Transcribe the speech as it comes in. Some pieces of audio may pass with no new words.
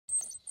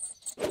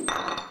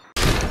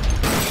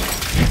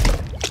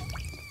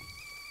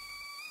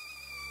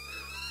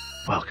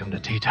Welcome to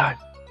tea time.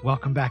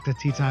 Welcome back to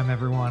Tea Time,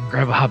 everyone.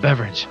 Grab a hot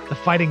beverage. The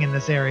fighting in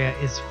this area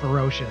is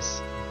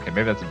ferocious. Okay,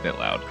 maybe that's a bit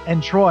loud.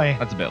 And Troy,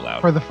 That's a bit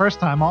loud. for the first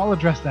time, I'll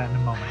address that in a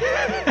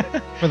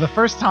moment. For the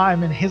first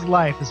time in his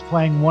life is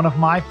playing one of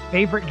my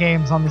favorite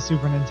games on the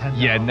Super Nintendo.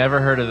 Yeah,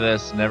 never heard of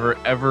this. Never,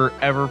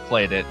 ever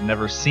played it.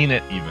 Never seen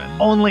it even.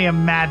 Only a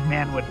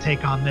madman would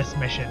take on this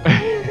mission.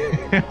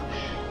 10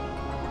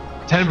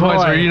 Troy.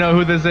 points for you know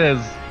who this is.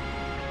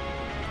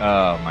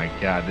 Oh my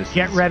god,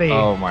 Get ready.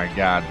 Oh my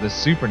god, the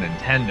Super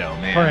Nintendo,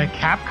 man. For a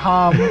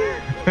Capcom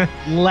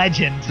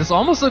legend. This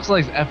almost looks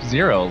like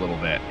F-Zero a little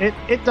bit.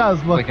 It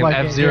does look like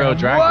an F-Zero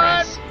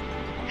drag race.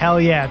 Hell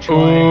yeah, Troy.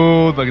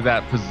 Ooh, look at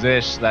that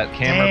position, that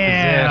camera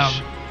Damn.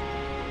 position.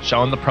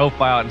 Showing the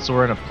profile, and so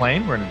we're in a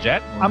plane, we're in a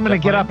jet. I'm gonna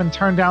get up and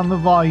turn down the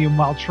volume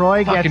while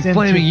Troy Fucking gets into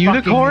flaming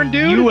unicorn, fucking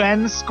dude?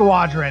 UN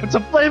Squadron. It's a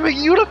flaming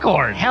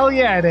unicorn. Hell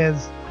yeah, it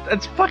is.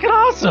 That's fucking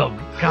awesome.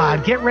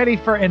 God, get ready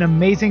for an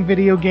amazing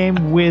video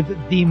game with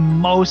the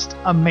most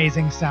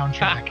amazing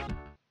soundtrack.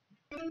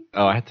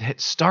 Oh, I have to hit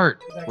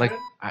start. Is that Like, good?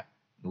 a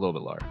little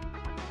bit lower.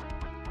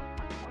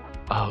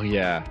 Oh,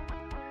 yeah.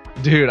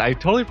 Dude, I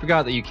totally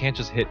forgot that you can't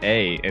just hit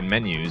A in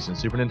menus in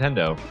Super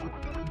Nintendo.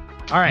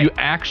 All right. You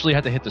actually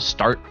have to hit the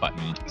start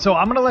button. So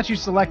I'm going to let you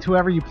select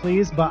whoever you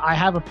please, but I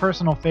have a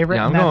personal favorite.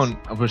 Yeah, I'm and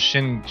going with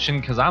Shin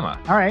Kazama.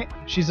 All right.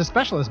 She's a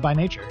specialist by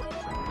nature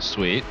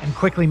Sweet. and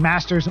quickly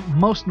masters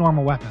most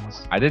normal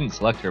weapons. I didn't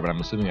select her, but I'm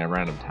assuming I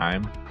ran out of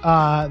time.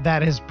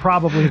 That is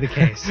probably the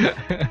case.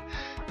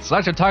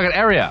 Select your target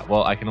area.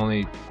 Well, I can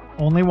only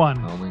Only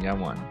got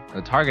one.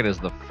 The target is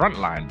the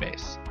frontline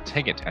base.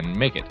 Take it and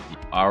make it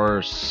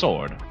our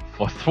sword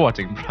for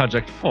thwarting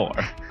Project 4.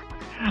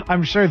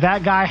 I'm sure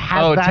that guy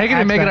has Oh, that take it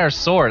and make it accent. our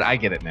sword. I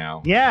get it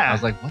now. Yeah. I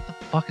was like, what the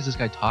fuck is this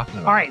guy talking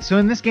about? All right, so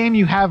in this game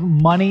you have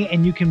money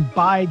and you can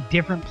buy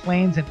different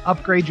planes and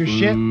upgrade your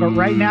shit, but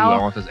right Ooh, now, I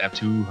want this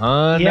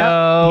F200.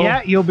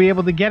 yeah, you'll be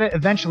able to get it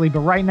eventually, but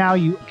right now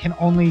you can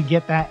only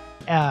get that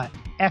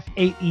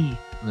F8E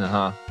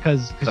Uh-huh.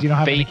 because you don't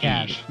have any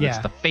cash. Yeah. It's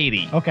the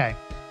Fatey. Okay.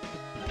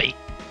 Fate.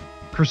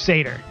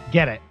 Crusader,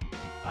 get it.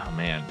 Oh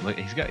man, look,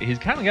 he's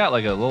kind of got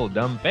like a little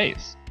dumb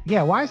face.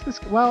 Yeah, why is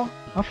this? Well,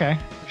 okay,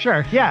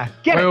 sure, yeah,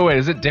 get it. Wait,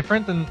 is it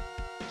different than?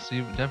 So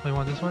you definitely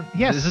want this one?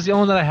 Yes. Is this the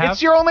only one that I have?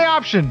 It's your only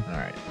option. All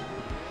right.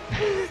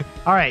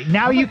 All right,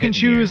 now How am I you can getting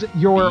choose here?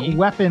 your B?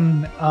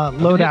 weapon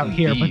loadout hitting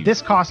here, B. but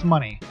this costs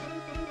money.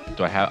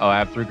 Do I have? Oh, I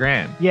have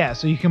 $3,000. Yeah,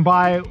 so you can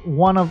buy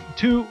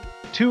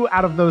two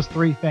out of those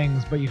three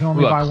things, but you can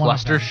only Ooh, buy a one.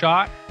 cluster of them.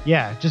 shot.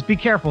 Yeah, just be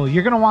careful.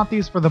 You're gonna want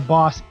these for the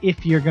boss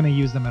if you're gonna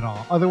use them at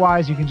all.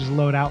 Otherwise, you can just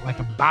load out like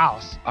a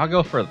boss. I'll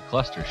go for the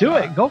cluster Do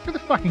shot. it. Go for the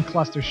fucking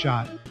cluster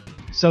shot.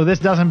 So this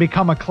doesn't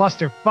become a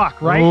cluster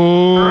fuck, right?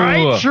 Ooh.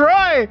 Right,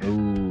 Troy.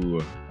 Ooh.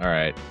 All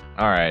right.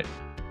 All right.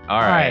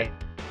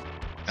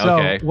 So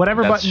Okay.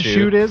 whatever That's button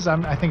shoot is,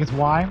 I think it's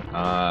Y.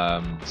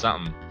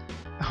 Something.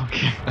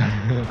 Okay.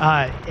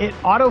 It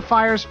auto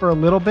fires for a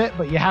little bit,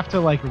 but you have to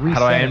like reset How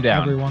do I aim it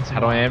down? every once in a How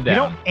do I while. aim down?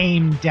 You don't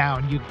aim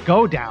down. You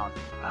go down.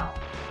 Oh.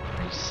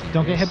 Are you serious?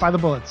 Don't get hit by the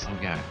bullets. Oh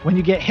god. When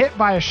you get hit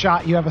by a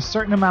shot, you have a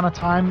certain amount of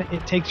time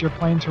it takes your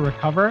plane to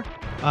recover,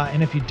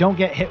 and if you don't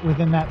get hit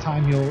within that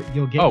time,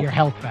 you'll get Oh. your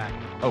health back.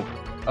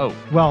 Oh.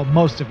 Well,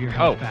 most of your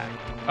health Oh. back.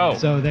 Oh.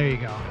 So there you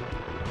go.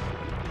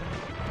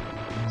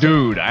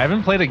 Dude, I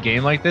haven't played a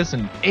game like this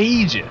in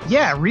ages.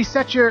 Yeah,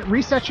 reset your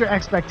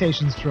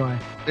expectations, Troy.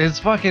 It's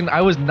fucking.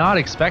 I was not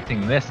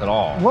expecting this at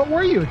all. What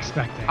were you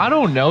expecting? I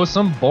don't know.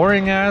 Some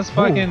boring ass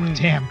fucking. Ooh,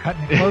 damn,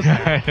 cutting it close.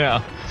 I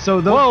know.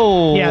 So those,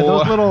 Whoa. yeah,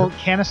 those little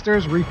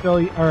canisters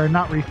refill, or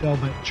not refill,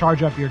 but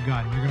charge up your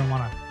gun. You're gonna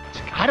want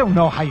to. I don't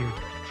know how you're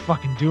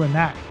fucking doing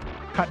that.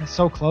 Cutting it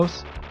so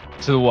close.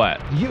 To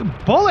what? You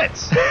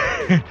bullets.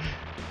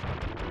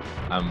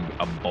 I'm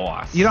a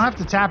boss. You don't have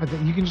to tap it.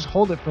 You can just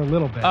hold it for a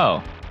little bit.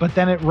 Oh. But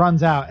then it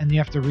runs out, and you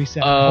have to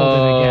reset and hold it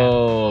again.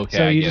 Oh, okay.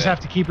 So I you get just it. have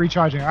to keep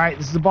recharging. All right,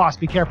 this is the boss.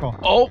 Be careful.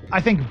 Oh.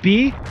 I think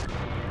B.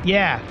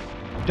 Yeah.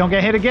 Don't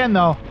get hit again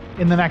though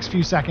in the next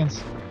few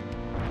seconds.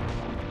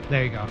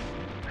 There you go.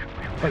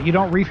 But you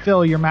don't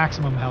refill your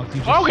maximum health.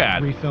 You just Oh,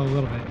 God. refill a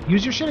little bit.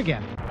 Use your shit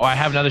again. Oh, I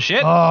have another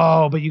shit.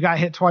 Oh, but you got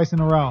hit twice in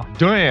a row.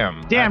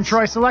 Damn. Damn, That's-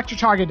 Troy. Select your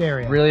target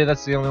area. Really?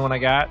 That's the only one I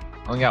got.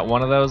 Only got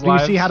one of those. Do you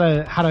lives? see how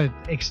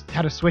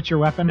to switch your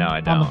weapon? No, I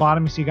On don't. the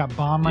bottom, you see you got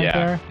bomb right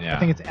Yeah, there. yeah. I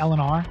think it's L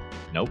and R.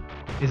 Nope.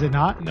 Is it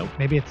not? Nope.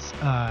 Maybe it's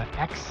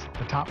X,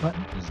 the top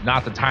button. It's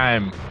not the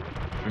time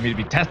for me to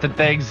be testing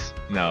things.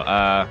 No.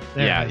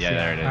 There Yeah. it is, Yeah.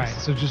 There it is. All right,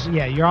 so just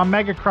you're on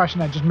Mega Crush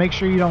now. Just make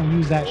sure you don't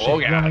use that shit. Oh,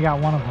 You God. only got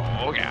one of them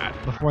Oh god.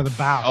 before the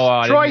boss. Oh,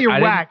 I Troy, didn't- you're I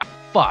didn't- whack.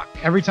 Fuck.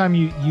 Every time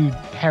you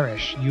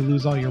perish, you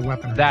lose all your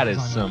weapons. That is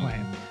on your some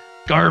plane.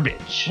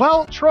 garbage.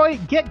 Well, Troy,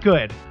 get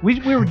good. We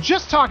were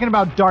just talking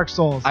about Dark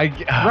Souls. Oh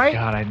right?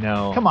 God, I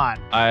know. Come on.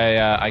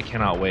 I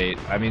cannot wait.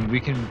 I mean, we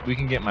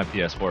can get my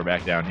PS4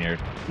 back down here.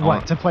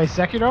 What, to play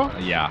Sekiro?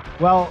 Yeah.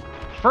 Well,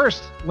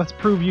 first, let's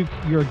prove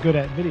you're good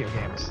at video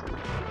games.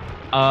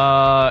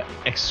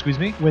 Excuse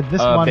me? With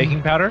this one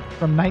baking powder?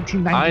 from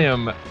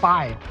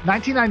 1995.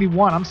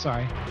 1991, I'm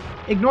sorry.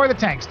 Ignore the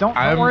tanks. Don't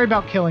worry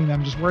about killing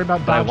them. Just worry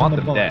about dodging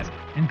the bullets. Dead.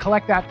 And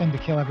collect that thing to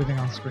kill everything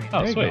on screen. Oh,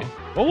 there you sweet. go.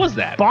 What was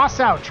that? Boss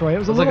out, Troy. It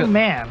was a little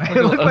man. It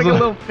looked like a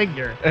little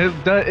figure.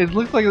 It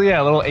looked like,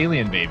 yeah, a little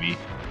alien baby.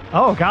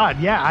 Oh, God.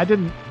 Yeah, I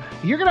didn't.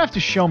 You're going to have to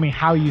show me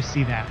how you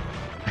see that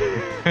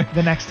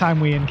the next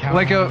time we encounter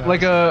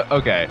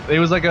okay. It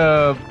was like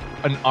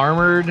an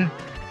armored,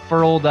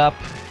 furled up.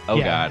 Oh,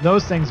 yeah, God.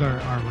 Those things are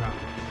rough.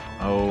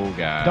 Oh,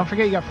 God. Don't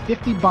forget you got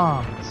 50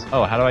 bombs.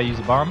 Oh, how do I use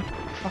a bomb?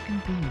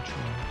 Fucking B,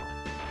 Troy.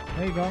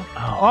 There you go.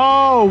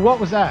 Oh, what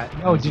was that?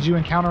 Oh, did you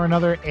encounter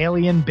another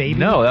alien baby?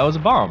 No, that was a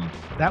bomb.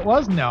 That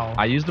was no.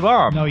 I used a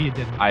bomb. No, you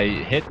didn't. I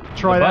hit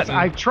Troy, the button.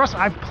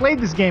 I've played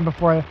this game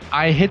before.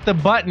 I hit the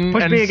button.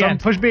 Push B again.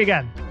 Push B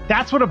again.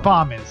 That's what a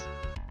bomb is.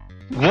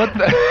 What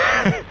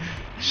the?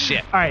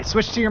 Shit. All right,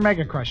 switch to your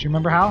Mega Crush. You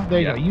remember how? There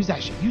you go. Use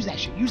that shit. Use that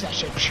shit. Use that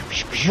shit.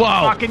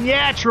 Whoa. Fucking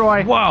yeah,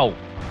 Troy. Whoa.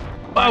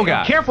 Oh,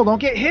 God. Careful, don't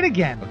get hit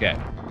again. Okay.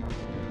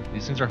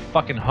 These things are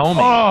fucking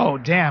homing. Oh,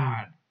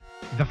 damn.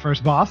 The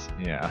first boss?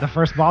 Yeah. The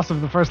first boss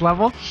of the first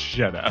level?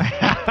 Shut up.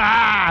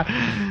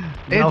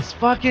 It's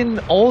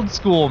fucking old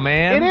school,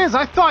 man. It is.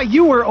 I thought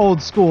you were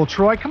old school,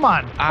 Troy. Come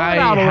on. I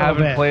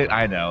haven't played.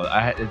 I know.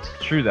 It's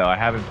true, though. I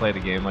haven't played a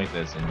game like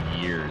this in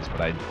years,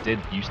 but I did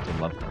used to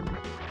love them.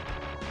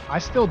 I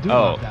still do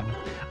love them.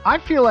 I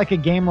feel like a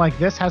game like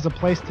this has a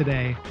place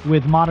today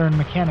with modern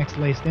mechanics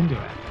laced into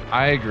it.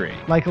 I agree.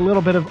 Like a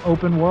little bit of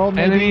open world,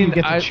 maybe. And you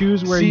get to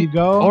choose where you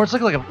go. Or it's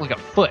like a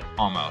foot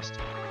almost.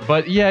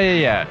 But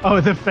yeah.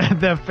 Oh, the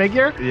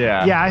figure?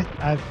 Yeah. Yeah,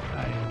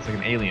 it's like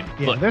an alien foot.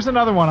 Yeah, there's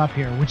another one up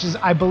here, which is,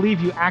 I believe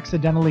you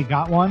accidentally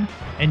got one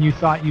and you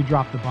thought you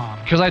dropped the bomb.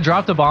 Because I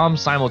dropped the bomb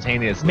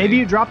simultaneously. Maybe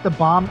you dropped the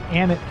bomb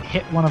and it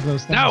hit one of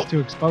those things to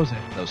expose it.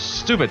 That was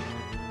stupid.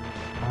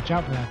 Watch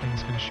out for that thing.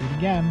 It's going to shoot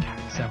again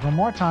several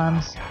more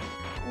times.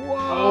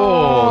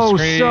 Whoa, oh,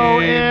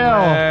 so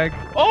ill.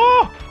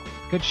 Oh!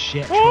 Good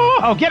shit.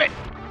 Oh, get it.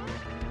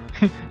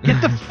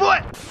 Get the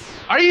foot.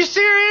 Are you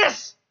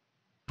serious?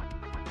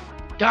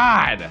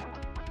 God.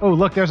 Oh,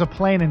 look, there's a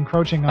plane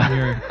encroaching on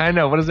your... I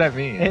know. What does that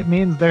mean? It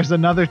means there's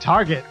another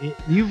target.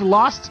 You've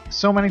lost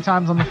so many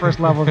times on the first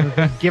level that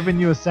they've given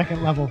you a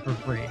second level for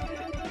free.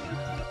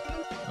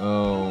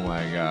 Oh,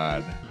 my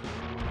God.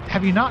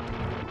 Have you not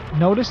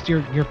noticed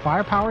your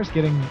firepower is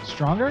getting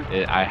stronger?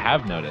 I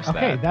have noticed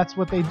that. Okay, that's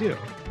what they do.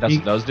 That's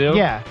what those do?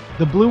 Yeah.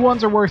 The blue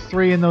ones are worth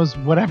 3 and those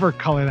whatever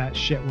color that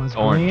shit was.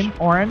 Orange. Green,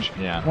 orange.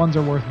 Yeah. Ones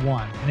are worth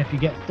 1. And if you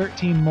get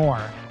 13 more,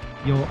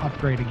 you'll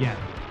upgrade again.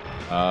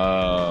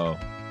 Oh.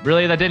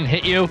 Really? That didn't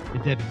hit you?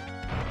 It didn't.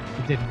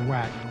 It didn't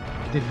whack.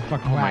 It didn't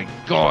fucking whack. Oh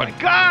my God. Oh my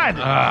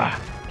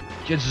God!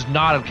 This is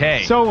not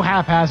okay. So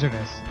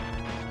haphazardous.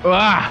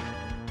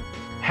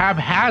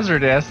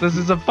 Haphazardous? This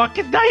is a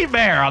fucking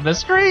nightmare on the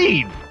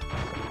screen.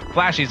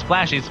 Flashies,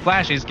 flashies,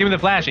 flashies. Give me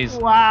the flashies.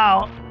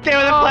 Wow. Give me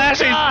the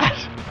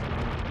flashies.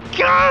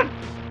 God.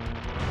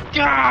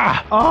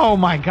 God. Oh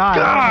my God. God.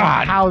 I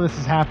don't know how this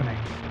is happening.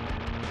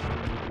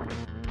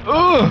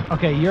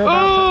 Okay, you're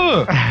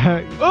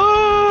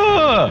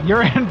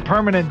you're in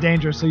permanent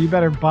danger, so you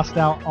better bust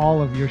out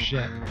all of your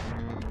shit.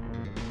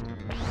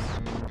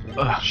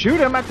 Shoot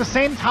him at the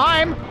same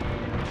time.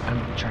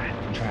 I'm trying.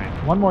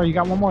 One more. You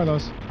got one more of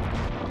those.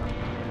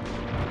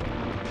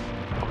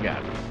 Oh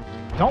God.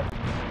 Don't.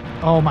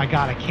 Oh my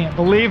God, I can't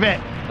believe it.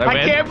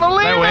 I can't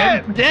believe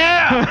it.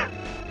 Yeah.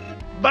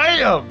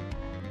 Bam.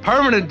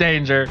 Permanent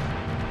danger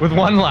with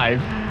 1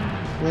 life.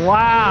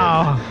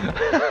 Wow.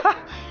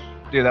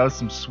 Dude, that was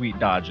some sweet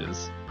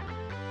dodges.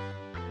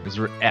 Those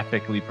were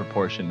epically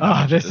proportioned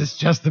dodges. Oh, this is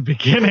just the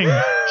beginning.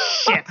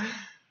 Shit.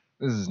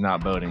 This is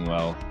not boding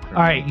well.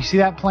 All right, you see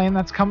that plane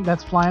that's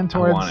flying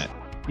towards? I want it.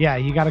 Yeah,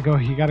 you gotta go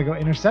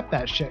intercept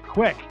that shit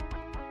quick.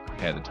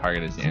 Okay, the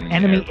target is the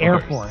enemy Air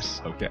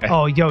Force. Okay.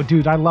 Oh, yo,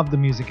 dude, I love the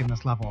music in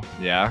this level.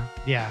 Yeah?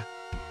 Yeah.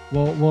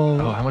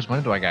 We'll Oh, how much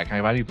money do I got? Can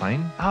I buy you a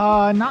plane?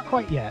 Not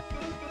quite yet.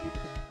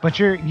 But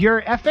your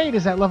F8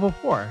 is at level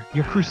 4.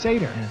 Your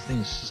Crusader. Man, this thing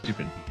is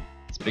stupid.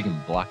 It's big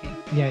and blocky.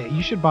 Yeah,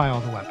 you should buy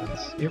all the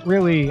weapons. It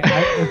really,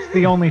 it's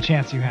the only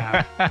chance you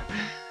have.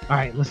 All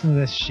right, listen to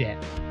this shit.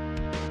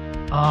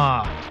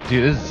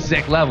 Dude, this is a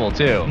sick level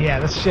too. Yeah,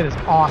 this shit is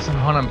awesome.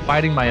 When I'm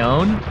fighting my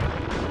own?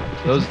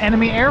 Those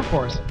enemy Air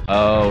Force.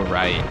 Oh,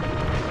 right.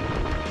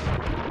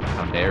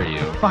 How dare you?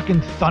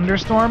 Fucking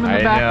thunderstorm in the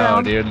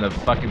background. I know, dude, and the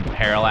fucking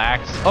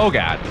parallax. Oh,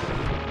 God.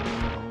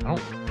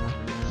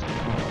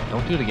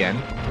 Don't do it again.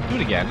 Don't do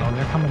it again. Oh,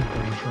 they're coming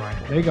for you, Troy.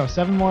 There you go.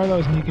 7 more of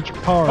those and you get your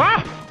power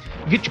up.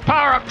 You get your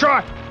power up,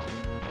 Troy!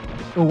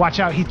 Oh, watch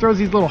out. He throws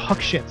these little hook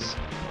shits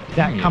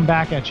that come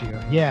back at you.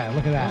 Yeah,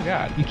 look at that. Oh,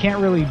 God. You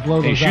can't really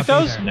blow those up. Can you shoot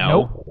those? Either. No.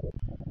 Nope.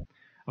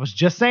 I was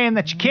just saying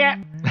that you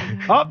can't.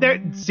 Oh, there.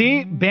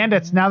 See?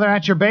 Bandits, now they're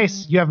at your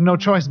base. You have no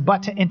choice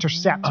but to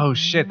intercept. Oh,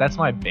 shit. That's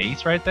my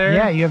base right there?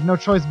 Yeah, you have no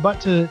choice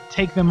but to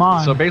take them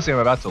on. So basically, I'm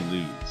about to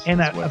lose. And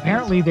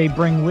apparently, they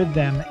bring with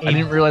them I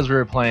didn't realize we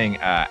were playing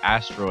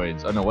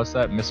Asteroids. Oh, no. What's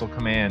that? Missile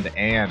Command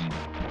and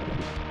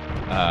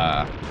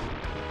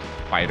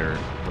fighter.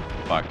 What the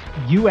fuck?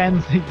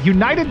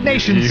 United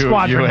Nations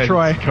Squadron, UN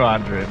Troy.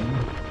 Squadron.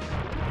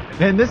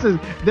 And this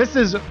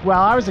is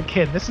well, I was a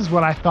kid. This is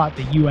what I thought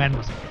the UN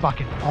was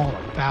fucking all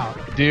about.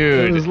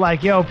 Dude. It was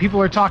like, yo,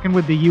 people are talking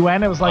with the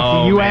UN. It was like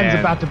the UN's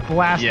about to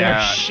blast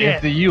their shit.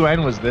 If the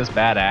UN was this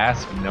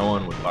badass, no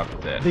one would fuck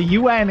with it. The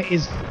UN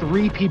is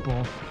 3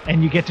 people,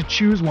 and you get to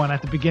choose one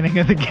at the beginning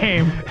of the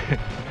game.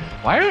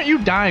 Why aren't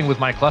you dying with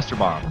my cluster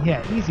bomb?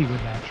 Yeah, easy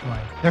with that, Troy.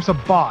 There's a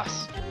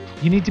boss.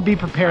 You need to be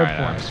prepared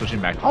for I'm it.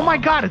 switching back to Oh my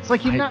god, it's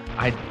like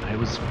I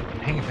was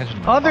paying attention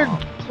to my Other bomb.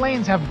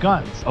 planes have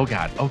guns. Oh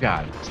god.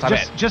 Stop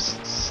it.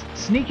 Just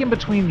sneak in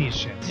between these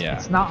shits. Yeah.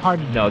 It's not hard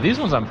to do. No, these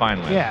ones I'm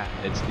fine with. Yeah.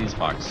 It's these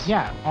fucks.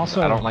 Yeah,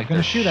 also, I don't like gonna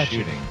their shoot at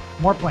you. shooting.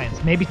 More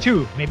planes. Maybe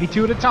 2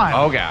 at a time.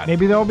 Oh god.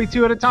 Maybe there'll be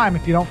 2 at a time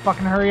if you don't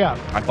fucking hurry up.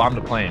 I bombed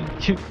a plane.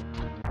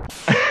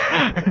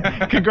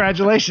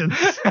 Congratulations.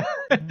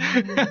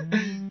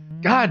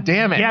 God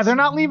damn it. Yeah, they're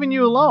not leaving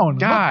you alone.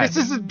 God. Look,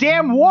 this is a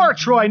damn war,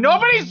 Troy.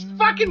 Nobody's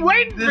fucking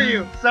waiting for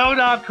you. So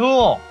not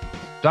cool.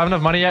 Do I have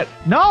enough money yet?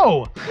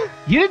 No,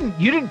 you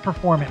didn't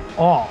perform at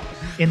all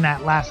in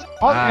that last.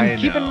 And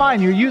keep in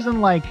mind, you're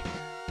using like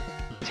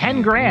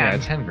 10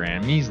 grand. Yeah, 10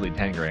 grand, measly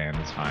 10 grand.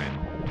 It's fine.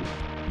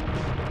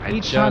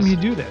 Each time you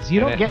do this, you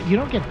don't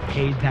get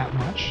paid that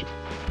much.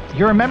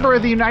 You're a member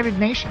of the United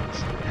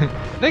Nations.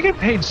 They get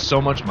paid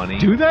so much money.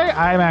 Do they?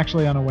 I'm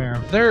actually unaware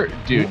of.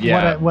 Dude,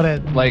 yeah. What a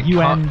like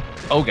UN.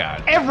 Oh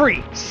god.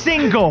 Every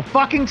single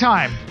fucking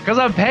time. Because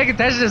I'm paying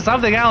attention to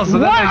something else. So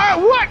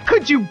what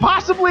could you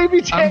possibly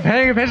be taking? I'm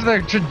paying attention to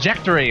their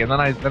trajectory, and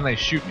then they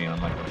shoot me, and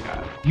I'm like, oh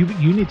god.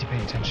 You need to pay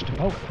attention to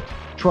both.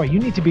 Troy, you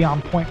need to be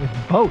on point with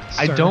both,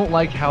 sir. I don't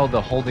like how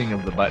the holding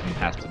of the button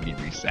has to be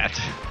reset.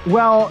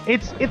 Well,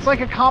 it's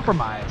like a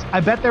compromise. I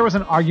bet there was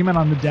an argument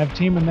on the dev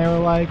team, and they were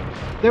like,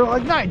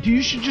 no,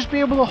 you should just be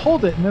able to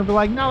hold it. And they were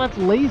like, no, that's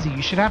lazy.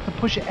 You should have to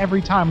push it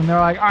every time. And they're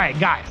like, all right,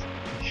 guys,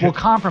 we'll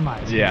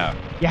compromise. Yeah.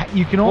 Yeah,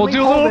 you can only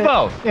we'll do a little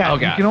both. Yeah, oh,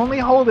 God. You can only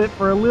hold it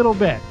for a little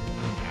bit.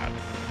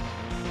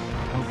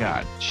 Oh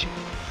god. Shit.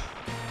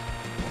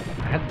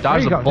 I had to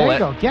dodge a bullet.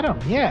 There you go. Get him.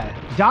 Yeah.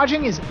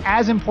 Dodging is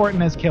as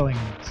important as killing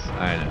this.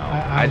 I know.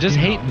 I just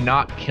hate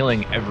not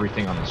killing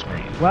everything on the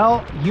screen.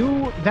 Well,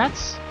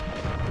 that's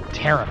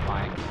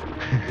terrifying.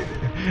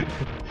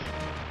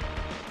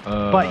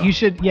 But you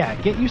should,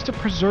 get used to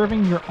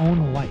preserving your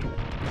own life.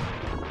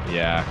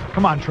 Yeah.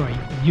 Come on, Troy.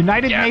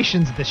 United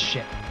Nations this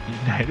shit.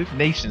 United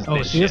Nations this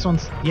shit. See, this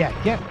one's,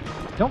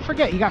 don't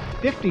forget, you got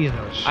 50 of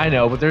those shit. I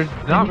know, but they're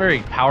not very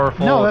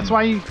powerful. No, that's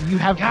why you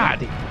have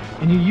 50.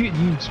 And you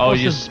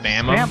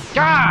spam them?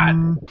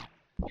 God!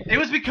 It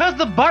was because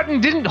the button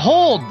didn't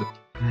hold.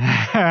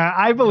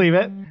 I believe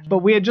it, but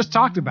we had just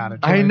talked about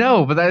it. Troy. I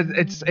know, but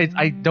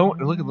I don't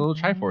look at the little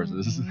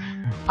Triforces.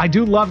 I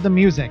do love the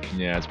music.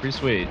 Yeah, it's pretty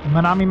sweet.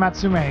 Manami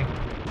Matsume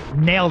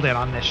nailed it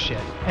on this shit,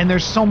 and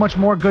there's so much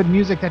more good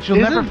music that you'll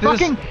never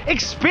fucking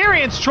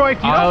experience, Troy.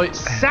 If you don't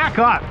sack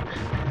up.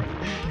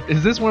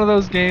 Is this one of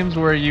those games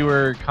where you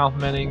were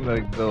complimenting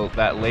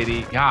that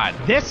lady? God,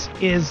 this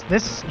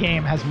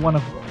game has one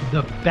of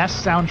the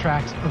best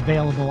soundtracks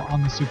available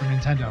on the Super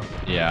Nintendo.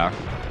 Yeah.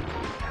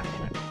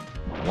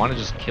 I want to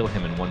just kill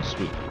him in one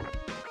swoop.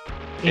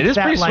 It It's is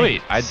pretty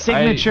sweet.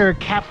 Signature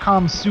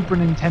Capcom Super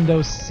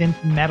Nintendo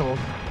synth metal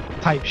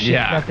type shit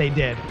that they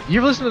did. You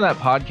ever listen to that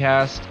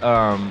podcast?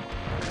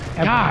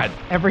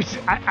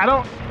 I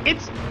don't.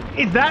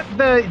 Is that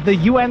the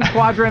UN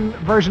Squadron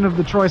version of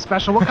the Troy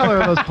Special? What color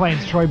are those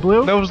planes? Troy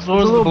blue? Those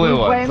are the blue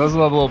ones. Planes? Those are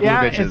the little blue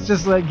bitches. It's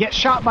just like get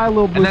shot by a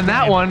little blue. And then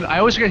that one, I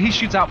always forget he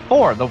shoots out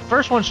 4. The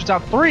first one shoots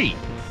out 3.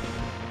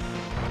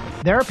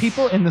 There are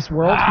people in this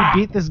world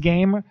who beat this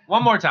game.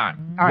 One more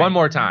time. All right. One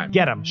more time.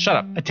 Get them. Shut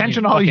up.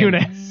 Attention all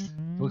units.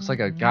 Looks like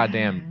a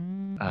goddamn...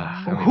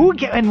 who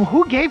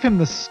gave him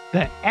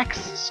the X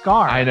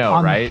scar? I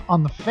know, right?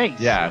 On the face.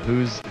 Yeah,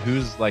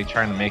 who's like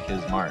trying to make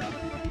his mark?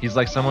 He's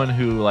like someone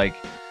who like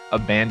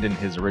abandoned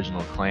his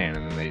original clan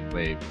and then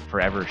they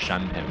forever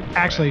shunned him.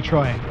 Actually,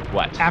 Troy.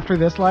 What? After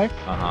this life,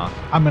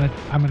 I'm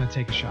gonna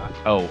take a shot.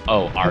 Oh,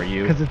 are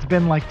you? Because it's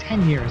been like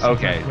 10 years.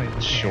 Okay, since I played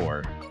this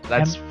sure. game.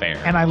 That's fair.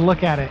 And I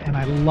look at it and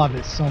I love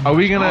it so much. Are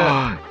we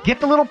gonna get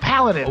the little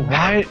paladin?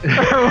 Why?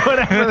 Or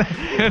whatever.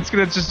 It's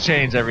gonna just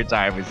change every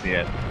time we see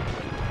it.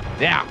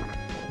 Yeah.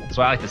 That's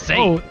what I like to say.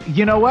 Oh,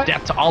 you know what?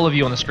 Death to all of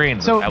you on the screen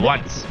at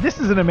once. This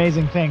is an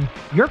amazing thing.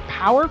 Your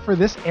power for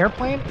this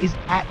airplane is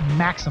at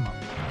maximum.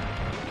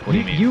 What do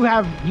you mean? You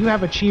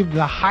have achieved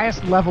the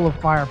highest level of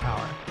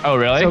firepower. Oh,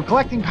 really? So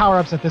collecting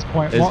power-ups at this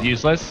point is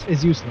useless.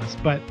 Is useless,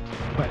 but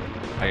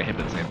I got hit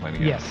by the same plane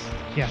again. Yes.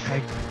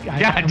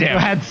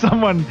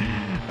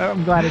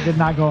 I'm glad it did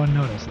not go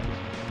unnoticed.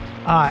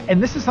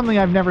 And this is something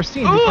I've never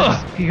seen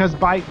because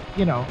by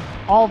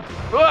all.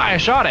 I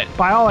shot it.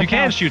 By all you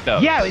can shoot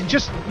those. Yeah,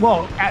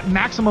 at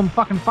maximum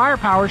fucking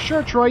firepower.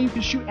 Sure, Troy, you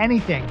can shoot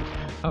anything.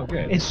 Oh,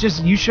 good. It's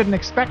just you shouldn't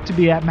expect to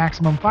be at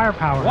maximum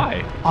firepower.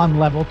 Why? On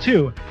level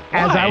 2,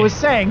 as I was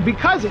saying,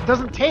 because it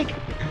doesn't take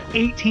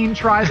 18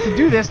 tries to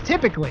do this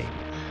typically.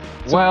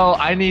 So, well,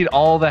 I need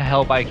all the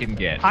help I can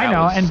get. I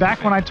know, and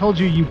back when I told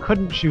you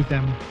couldn't shoot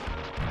them,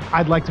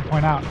 I'd like to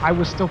point out, I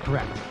was still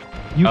correct.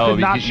 You could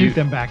not shoot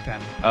them back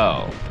then.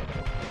 Oh,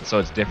 so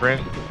it's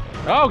different.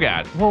 Oh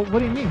God. Well, what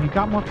do you mean? You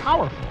got more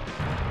powerful.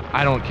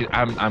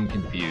 I'm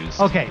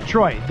confused. Okay,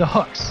 Troy, the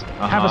hooks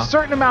have a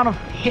certain amount of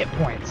hit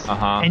points,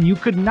 and you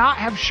could not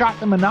have shot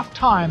them enough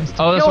times to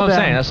kill them. That's what I'm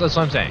saying. That's what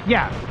I'm saying.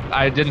 Yeah.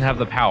 I didn't have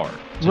the power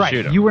to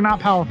shoot them. You were not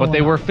powerful but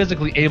they were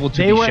physically able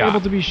to be shot. They were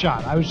able to be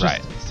shot. I was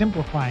just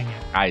simplifying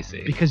it. I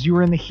see. Because you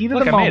were in the heat of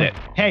the moment. I made it.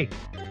 Hey,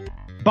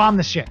 bomb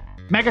this shit.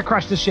 Mega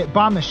crush this shit.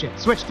 Bomb this shit.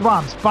 Switch the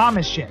bombs. Bomb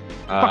this shit.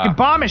 Fucking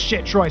bomb this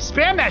shit, Troy.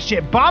 Spam that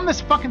shit. Bomb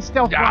this fucking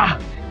stealth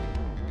bomb.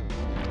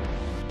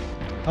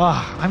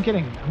 I'm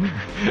kidding.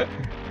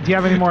 Do you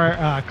have any more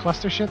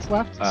cluster shits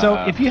left? So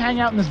if you hang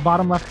out in this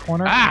bottom left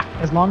corner,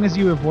 as long as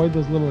you avoid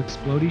those little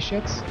explodey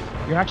shits,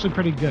 you're actually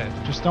pretty good.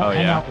 Just don't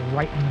hang out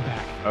right in the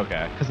back.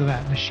 Okay. Because of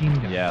that machine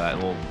gun. Yeah, that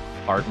little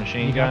fart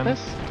machine you gun. Got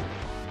this?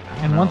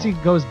 And once he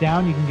goes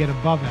down, you can get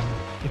above him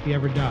if he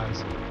ever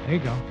does. There you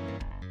go.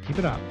 Keep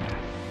it up.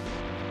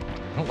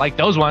 I don't like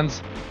those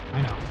ones.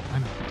 I know,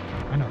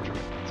 Troy.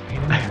 It's a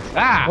pain in the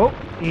ass. Oh,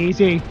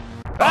 easy.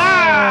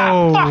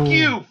 Fuck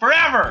you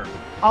forever.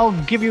 I'll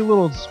give you a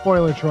little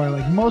spoiler, Troy.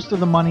 Like, most of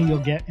the money you'll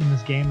get in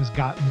this game is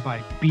gotten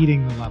by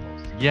beating the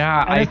levels.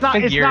 Yeah, and it's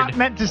not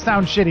meant to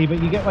sound shitty,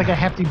 but you get like a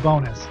hefty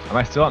bonus. Am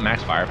I still at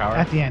max firepower?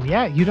 At the end,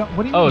 yeah. You don't.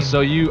 What do you mean? Oh,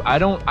 so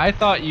I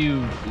thought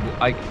you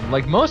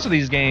like most of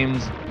these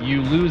games,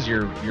 you lose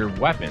your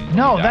weapon.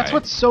 No, that's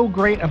what's so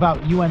great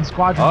about UN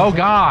Squadron. Oh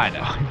God.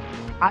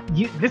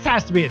 This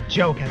has to be a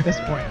joke at this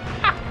point.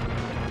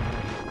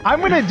 I'm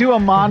going to do a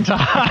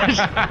montage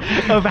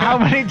of how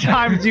many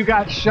times you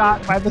got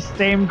shot by the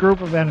same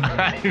group of enemies.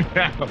 I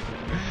know.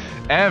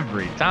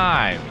 Every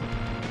time.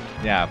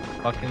 Yeah,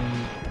 fucking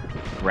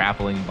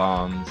grappling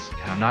bombs.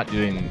 God, I'm not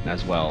doing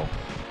as well.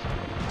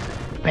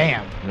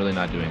 Bam. I'm really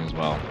not doing as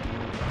well.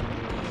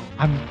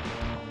 I'm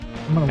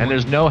gonna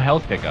there's no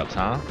health pickups,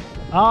 huh?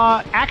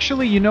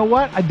 Actually, you know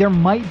what? There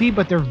might be,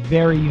 but they're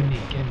very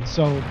unique. And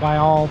so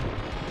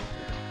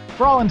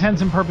for all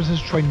intents and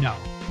purposes, Troy, no.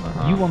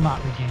 You will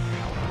not regain your health.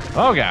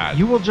 Oh God!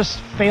 You will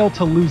just fail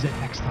to lose it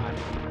next time.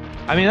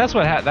 I mean, that's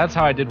that's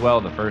how I did well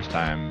the first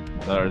time,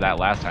 or that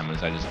last time,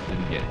 was I just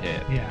didn't get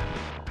hit. Yeah.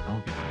 Oh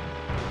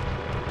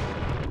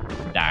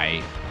God!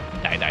 Die!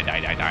 Die! Die! Die!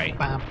 Die! Die!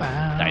 Bow,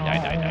 bow. Die! Die!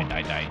 Die! Die!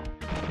 Die! Die!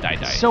 Die!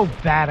 Die! So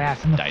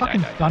badass, and the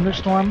fucking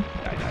thunderstorm.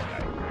 Die! Die!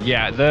 Die!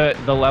 Yeah, the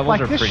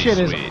levels are pretty sweet. Like,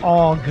 this shit is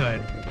all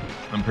good.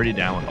 I'm pretty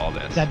down with all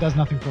this. That does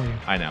nothing for you.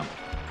 I know.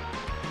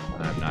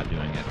 I'm not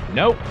doing it.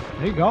 Nope.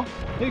 There you go.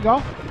 There you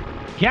go.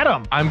 Get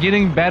him. I'm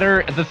getting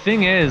better. The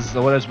thing is,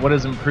 what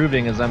is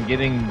improving is I'm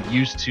getting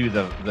used to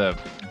the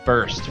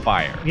burst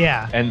fire.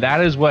 Yeah. And that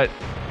is what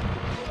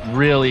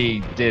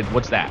really did.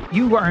 What's that?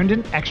 You earned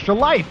an extra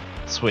life.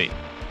 Sweet.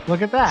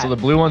 Look at that. So the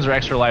blue ones are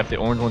extra life. The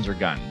orange ones are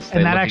guns.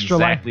 And that look extra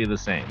exactly life. the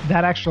same.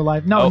 That extra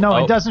life. No,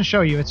 it doesn't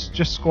show you. It's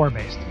just score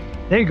based.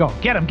 There you go.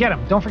 Get him. Get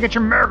him. Don't forget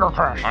your murder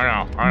crush.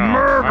 I know.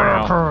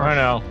 Murder crush. I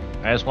know.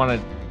 I just want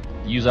to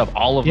use up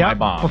all of my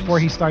bombs before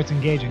he starts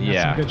engaging.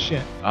 That's some good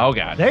shit. Oh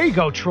God. There you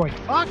go, Troy.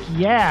 Fuck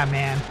yeah,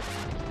 man.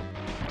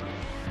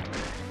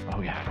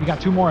 Oh God. You got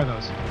 2 more of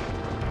those.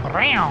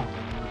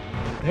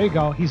 There you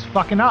go. He's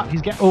fucking up.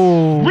 He's getting.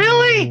 Oh.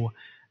 Really?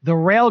 The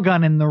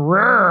railgun in the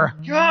rear.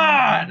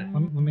 God.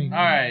 Let me. All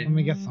right. Let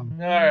me get some.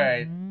 All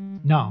right.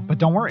 No, but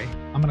don't worry.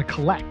 I'm gonna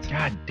collect.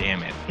 God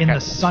damn it. In the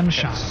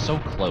sunshine. So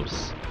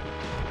close.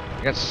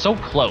 I got so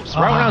close.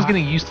 Right when I was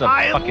getting used to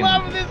fucking. I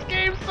love this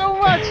game so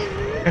much.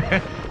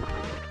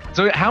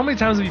 So how many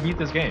times have you beat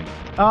this game?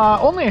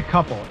 Only a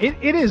couple. It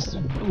is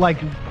like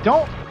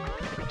don't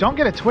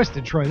get it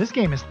twisted, Troy. This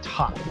game is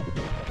tough.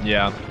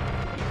 Yeah.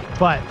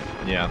 But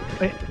yeah,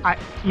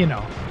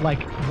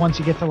 like once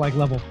you get to like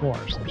level 4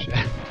 or some shit.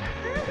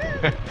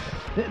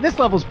 This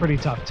level's pretty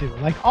tough too.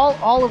 Like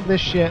all of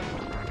this shit,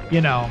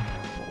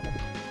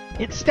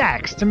 it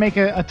stacks to make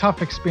a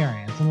tough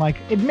experience. And like,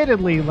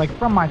 admittedly, like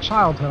from my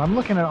childhood, I'm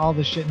looking at all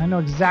this shit and I know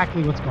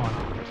exactly what's going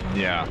on.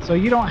 Yeah. So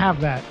you don't have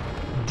that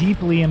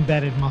deeply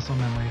embedded muscle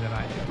memory that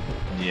I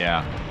do.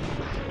 Yeah.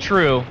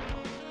 True.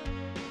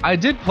 I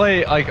did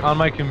play, like, on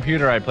my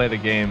computer, I played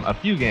a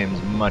few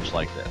games much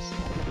like this.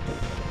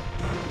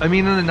 I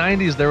mean, in the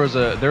 90s, there was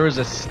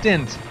a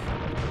stint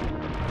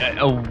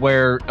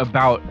where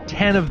about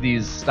 10 of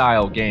these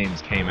style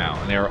games came out,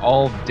 and they were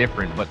all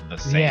different but the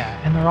same. Yeah,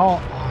 and they're all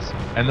awesome.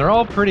 And they're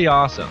all pretty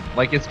awesome.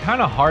 Like, it's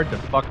kind of hard to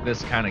fuck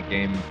this kind of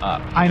game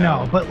up. I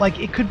know, but like,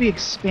 it could be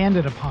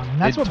expanded upon,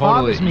 and that's what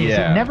bothers me. Is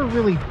it never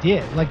really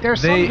did. Like, there are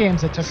some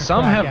games that took a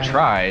some crack have at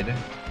tried.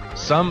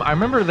 Some, I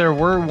remember there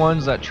were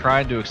ones that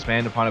tried to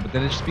expand upon it, but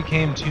then it just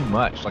became too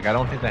much. Like, I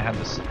don't think they had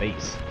the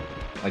space,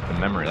 like the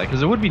memory. Like,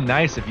 because it would be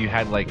nice if you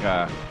had like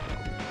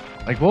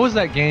what was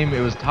that game? It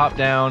was top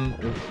down.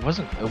 Is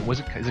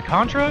it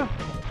Contra?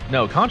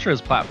 No, Contra is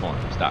platform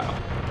style.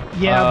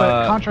 Yeah,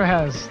 but Contra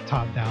has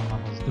top down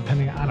levels,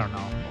 depending. I don't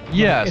know.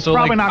 Yeah, it's so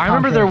probably like, not I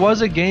remember Contra. there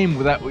was a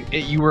game that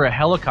you were a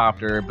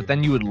helicopter, but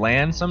then you would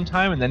land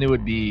sometime, and then it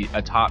would be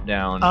a top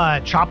down.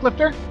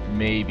 Choplifter?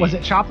 Maybe. Was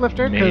it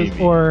Choplifter?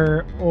 Maybe.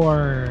 Or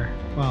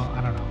well,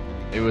 I don't know.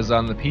 It was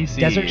on the PC.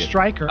 Desert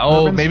Strike or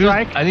Oh, Urban maybe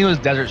Strike? I think it was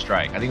Desert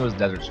Strike.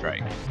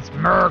 It's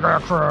Murder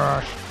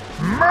Crush.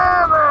 Murder!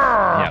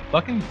 Yeah,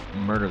 fucking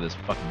murder this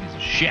fucking piece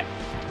of shit.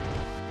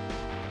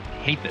 I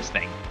hate this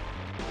thing.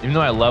 Even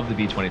though I love the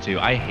B-22,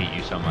 I hate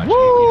you so much.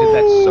 You did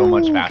that so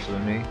much faster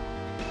than me.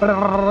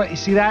 You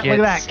see that? Get Look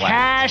at that. slapped.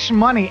 Cash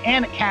money,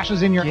 and it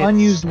cashes in your Get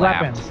unused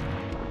slapped. weapons.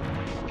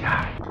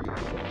 God.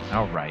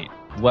 All right.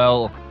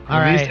 Well,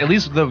 at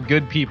least the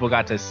good people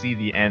got to see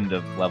the end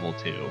of level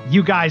 2.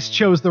 You guys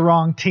chose the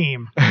wrong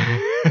team. Look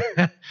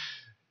at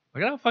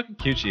how fucking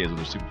cute she is with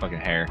her super fucking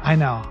hair. I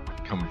know.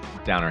 Come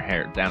down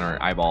her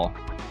eyeball.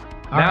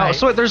 All now, right.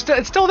 so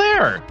it's still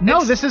there.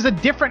 No, this is a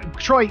different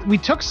Troy. We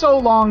took so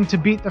long to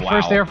beat the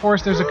first Air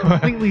Force. There's a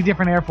completely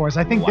different Air Force.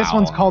 I think this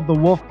one's called the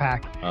Wolf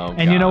Pack. Oh,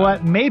 and you know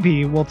what?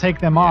 Maybe we'll take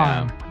them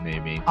on.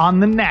 Maybe.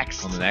 On the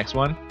next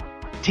one.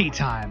 Tea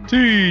Time.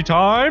 Tea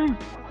time.